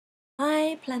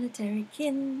Hi, planetary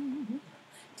kin.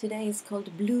 Today is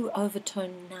called Blue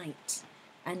Overtone Night,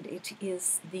 and it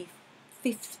is the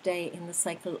 5th day in the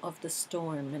cycle of the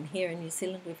storm. And here in New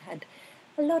Zealand, we've had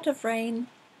a lot of rain,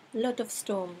 a lot of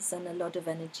storms, and a lot of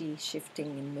energy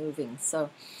shifting and moving.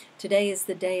 So today is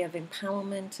the day of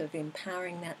empowerment, of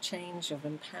empowering that change, of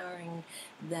empowering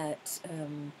that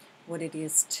what it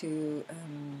is to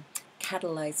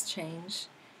catalyze change.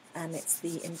 And it's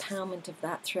the empowerment of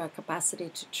that through our capacity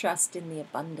to trust in the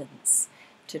abundance,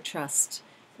 to trust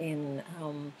in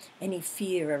any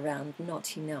fear around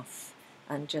not enough,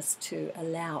 and just to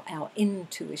allow our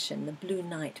intuition, the blue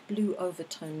night, blue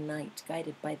overtone night,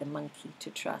 guided by the monkey, to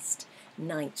trust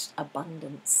night,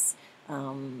 abundance.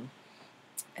 The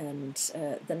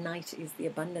night is the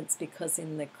abundance because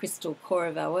in the crystal core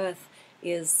of our earth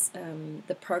is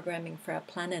the programming for our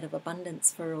planet of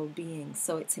abundance for all beings.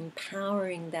 So it's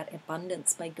empowering that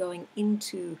abundance by going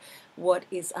into what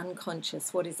is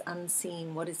unconscious, what is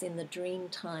unseen, what is in the dream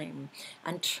time,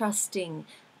 and trusting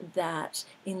that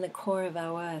in the core of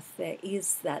our earth there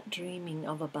is that dreaming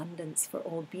of abundance for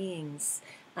all beings.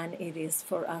 And it is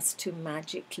for us to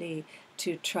magically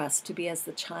to trust, to be as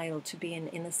the child, to be in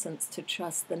innocence, to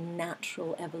trust the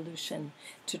natural evolution,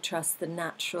 to trust the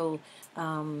natural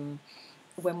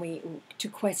to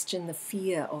question the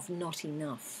fear of not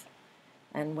enough.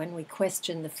 And when we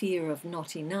question the fear of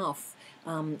not enough,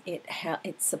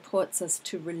 it supports us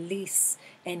to release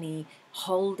any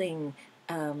holding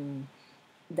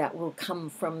that will come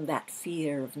from that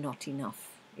fear of not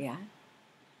enough. Yeah.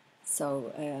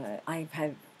 So I've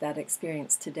had that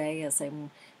experience today as I'm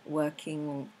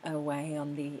working away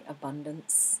on the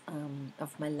abundance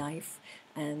of my life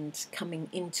and coming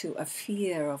into a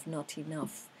fear of not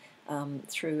enough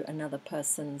through another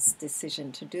person's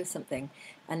decision to do something,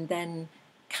 and then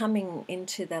coming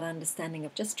into that understanding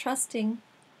of just trusting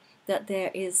that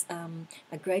there is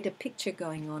a greater picture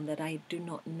going on that I do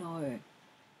not know,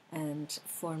 and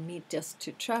for me just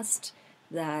to trust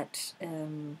that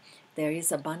there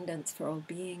is abundance for all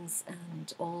beings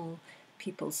and all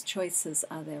people's choices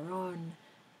are their own,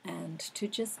 and to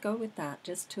just go with that,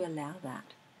 just to allow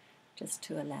that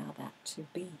to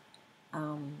be,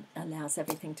 allows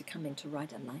everything to come into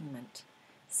right alignment.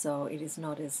 So it is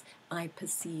not as I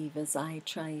perceive, as I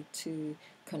try to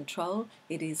control.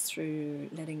 It is through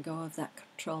letting go of that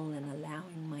control and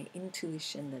allowing my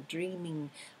intuition, the dreaming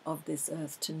of this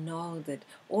earth, to know that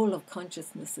all of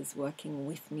consciousness is working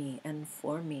with me and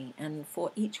for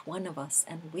each one of us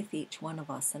and with each one of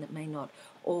us. And it may not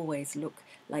always look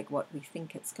like what we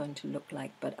think it's going to look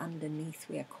like, but underneath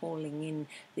we are calling in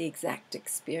the exact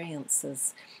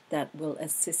experiences that will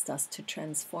assist us to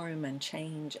transform and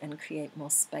change and create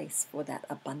more space for that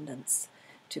abundance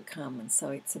to come. And so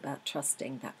it's about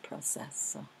trusting that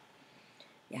process. So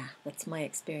yeah, that's my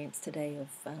experience today of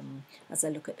as I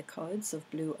look at the codes of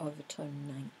Blue Overtone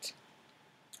Night,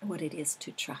 what it is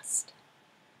to trust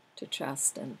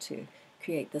and to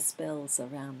create the spells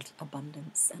around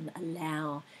abundance and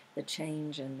allow the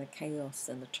change and the chaos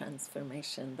and the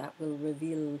transformation that will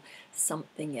reveal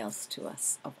something else to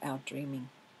us of our dreaming.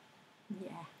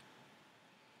 Yeah.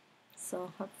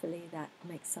 So hopefully that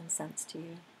makes some sense to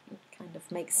you. It kind of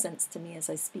makes sense to me as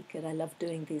I speak it. I love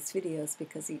doing these videos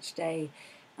because each day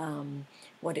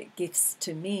what it gives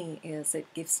to me is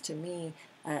it gives to me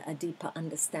a deeper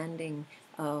understanding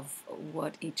of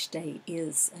what each day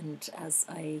is. And as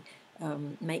I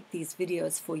make these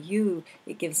videos for you,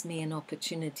 it gives me an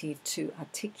opportunity to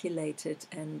articulate it,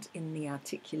 and in the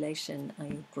articulation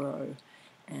I grow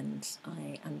and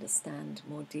I understand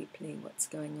more deeply what's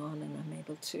going on, and I'm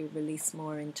able to release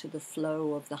more into the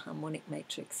flow of the harmonic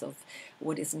matrix of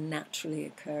what is naturally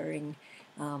occurring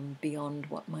beyond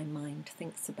what my mind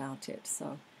thinks about it.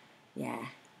 So yeah,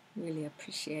 really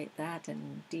appreciate that,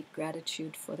 and deep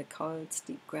gratitude for the codes,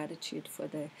 deep gratitude for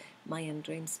the Mayan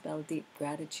dream spell, deep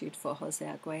gratitude for Jose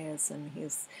Arguelles and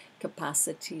his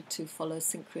capacity to follow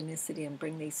synchronicity and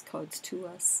bring these codes to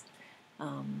us.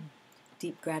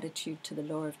 Deep gratitude to the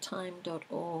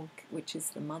lawoftime.org, which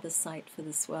is the mother site for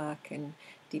this work, and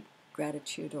deep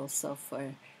gratitude also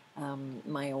for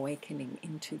my awakening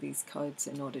into these codes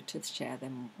in order to share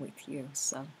them with you.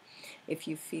 So if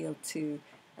you feel to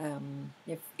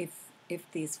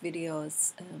if these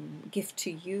videos give to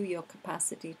you your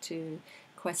capacity to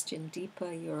question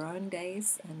deeper your own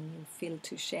days, and you feel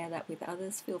to share that with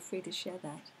others, feel free to share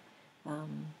that.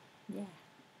 Yeah,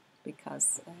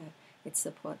 because it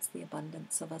supports the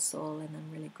abundance of us all, and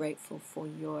I'm really grateful for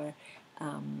your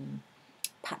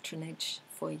patronage,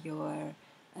 for your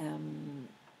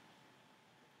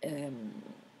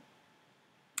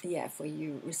for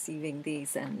you receiving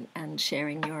these and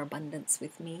sharing your abundance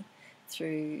with me.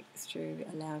 through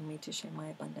allowing me to share my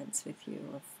abundance with you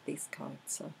of these cards.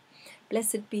 So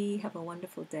blessed be, have a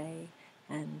wonderful day,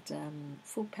 and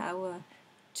full power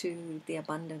to the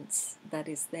abundance that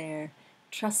is there,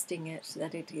 trusting it,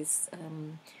 that it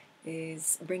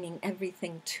is bringing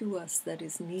everything to us that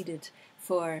is needed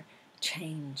for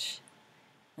change,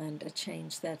 and a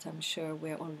change that I'm sure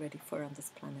we're all ready for on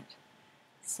this planet.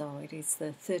 So it is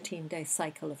the 13-day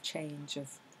cycle of change,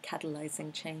 of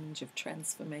catalyzing change, of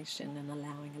transformation, and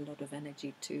allowing a lot of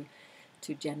energy to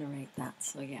generate that.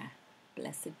 So yeah,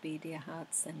 blessed be, dear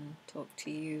hearts, and talk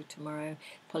to you tomorrow.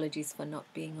 Apologies for not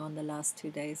being on the last 2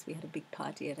 days. We had a big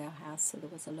party at our house, so there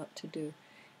was a lot to do.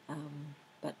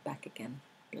 But back again.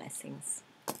 Blessings.